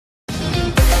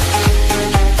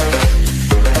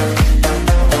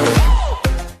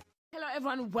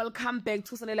everyone, welcome back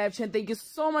to Sunday Live Channel. Thank you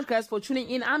so much guys for tuning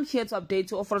in. I'm here to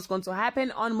update you of what's going to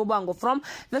happen on Muvhango from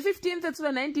the 15th to the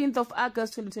 19th of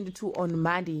August 2022 on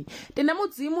Monday.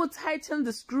 Tenda tightens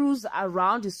the screws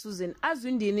around Susan as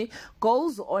Windini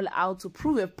goes all out to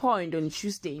prove a point on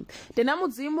Tuesday.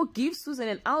 Tenda gives Susan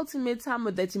an ultimatum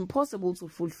that's impossible to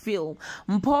fulfill.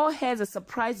 Mpho has a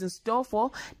surprise in store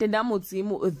for Tenda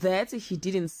that he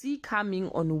didn't see coming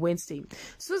on Wednesday.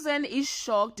 Susan is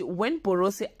shocked when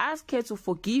Borose asked her to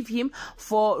forgive him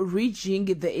for rigging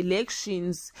the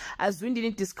elections as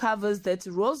Windini discovers that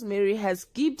Rosemary has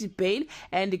skipped bail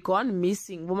and gone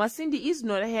missing. Vomasindi is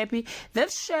not happy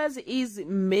that Shares is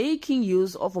making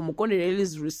use of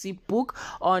Mokondeleli's receipt book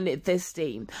on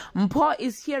Thursday. Mpho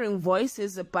is hearing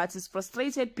voices but is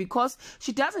frustrated because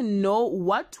she doesn't know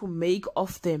what to make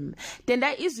of them.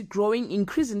 Tenda is growing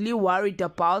increasingly worried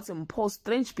about Mpho's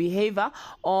strange behavior.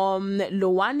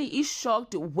 Lowani is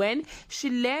shocked when she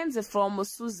learns from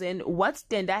Susan what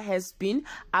Tenda has been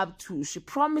up to. She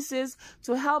promises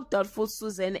to help doubtful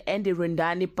Susan and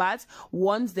Rendani but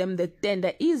warns them that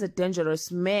Tenda is a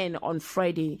dangerous man on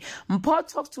Friday. Mpho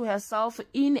talks to herself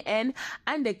in an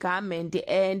undergarment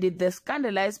and the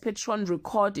scandalized patron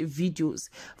record videos.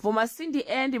 Vomasindi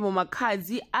and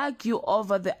Momakadzi argue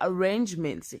over the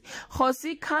arrangements.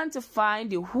 Josi can't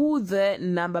find who the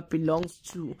number belongs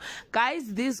to.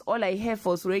 Guys, this is all I have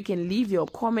for, so you can leave your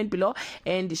comment below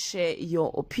and share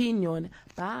your opinion.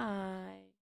 Bye.